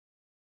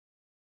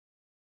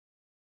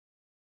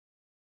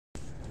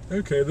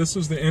Okay, this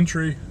is the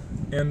entry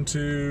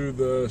into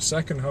the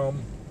second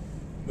home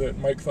that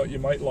Mike thought you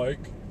might like.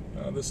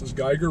 This is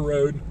Geiger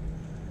Road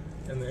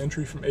and the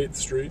entry from 8th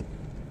Street.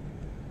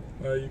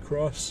 You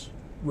cross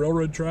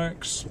railroad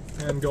tracks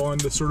and go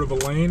into sort of a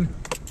lane.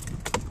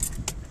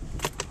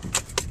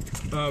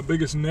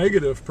 Biggest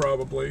negative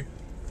probably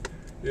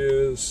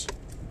is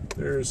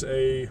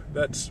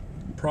that's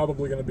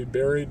probably going to be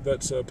buried.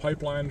 That's a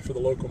pipeline for the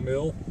local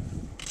mill.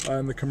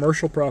 And the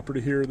commercial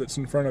property here that's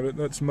in front of it,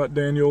 that's Mutt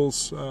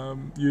Daniels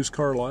used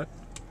car lot.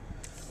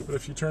 But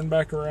if you turn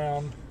back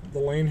around, the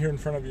lane here in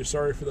front of you,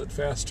 sorry for that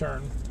fast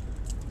turn,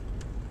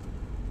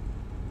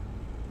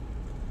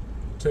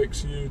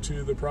 takes you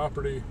to the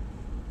property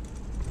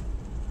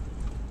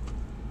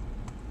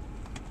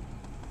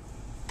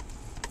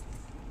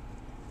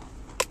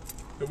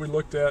that we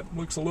looked at.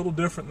 Looks a little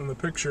different than the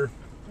picture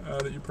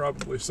that you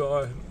probably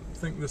saw. I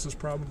think this is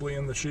probably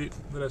in the sheet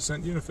that I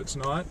sent you. If it's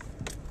not,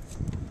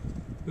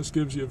 this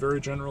gives you a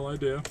very general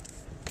idea.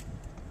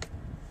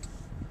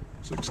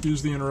 So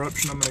excuse the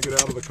interruption, I'm going to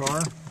get out of the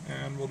car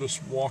and we'll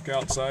just walk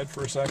outside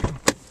for a second.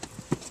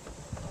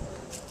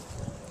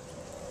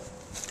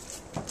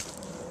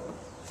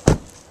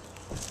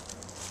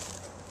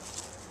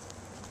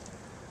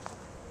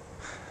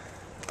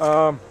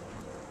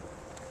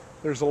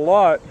 There's a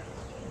lot.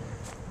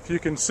 If you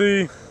can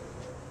see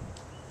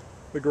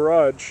the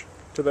garage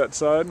to that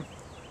side,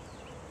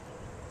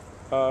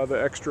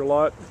 the extra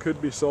lot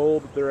could be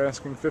sold. They're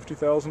asking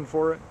 $50,000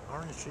 for it.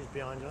 Orange trees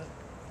behind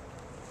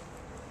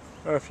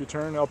you. If you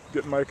turn, I'll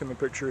get Mike in the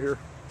picture here.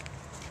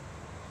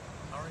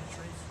 Orange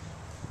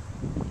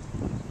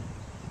trees.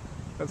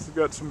 That's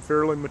got some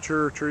fairly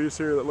mature trees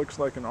here that looks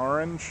like an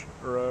orange,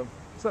 or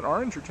is that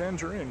orange or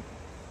tangerine?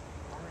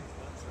 Orange,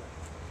 that's it.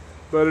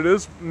 But it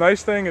is,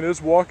 nice thing, it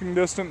is walking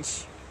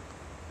distance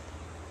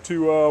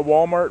to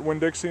Walmart,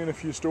 Winn-Dixie, and a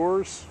few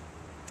stores.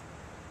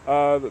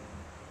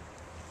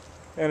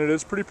 And it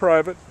is pretty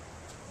private,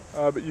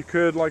 but you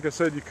could, like I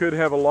said, you could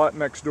have a lot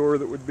next door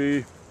that would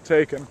be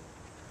taken.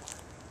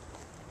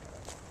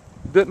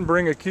 Didn't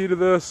bring a key to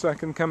this. I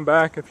can come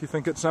back if you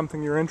think it's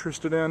something you're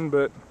interested in,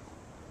 but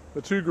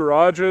the two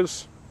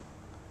garages,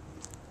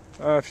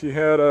 if you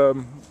had a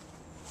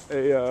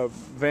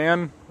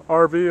van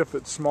RV, if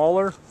it's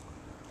smaller,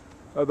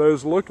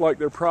 those look like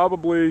they're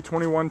probably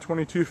 21,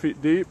 22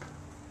 feet deep.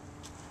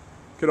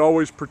 Could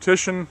always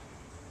partition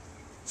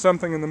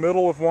something in the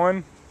middle of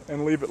one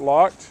and leave it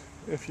locked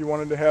if you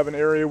wanted to have an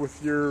area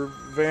with your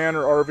van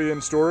or RV in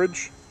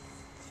storage.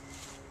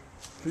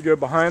 If you go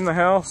behind the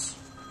house,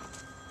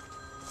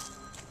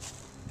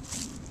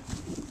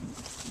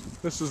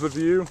 this is the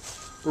view.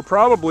 We're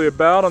probably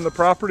about on the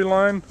property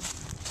line.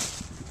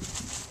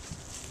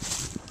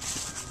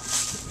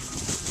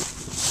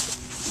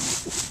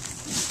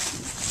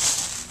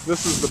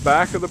 This is the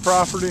back of the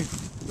property.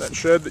 That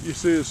shed that you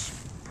see is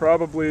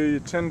probably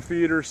 10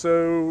 feet or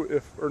so,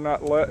 if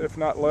not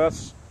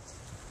less,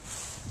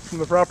 from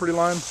the property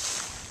line.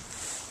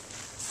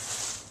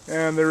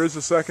 And there is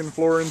a second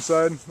floor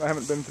inside. I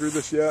haven't been through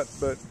this yet,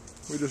 but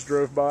we just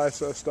drove by,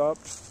 so I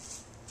stopped.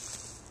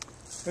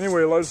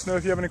 Anyway, let us know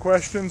if you have any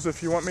questions.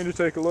 If you want me to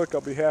take a look,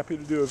 I'll be happy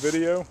to do a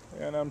video,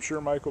 and I'm sure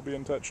Mike will be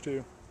in touch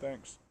too.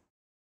 Thanks.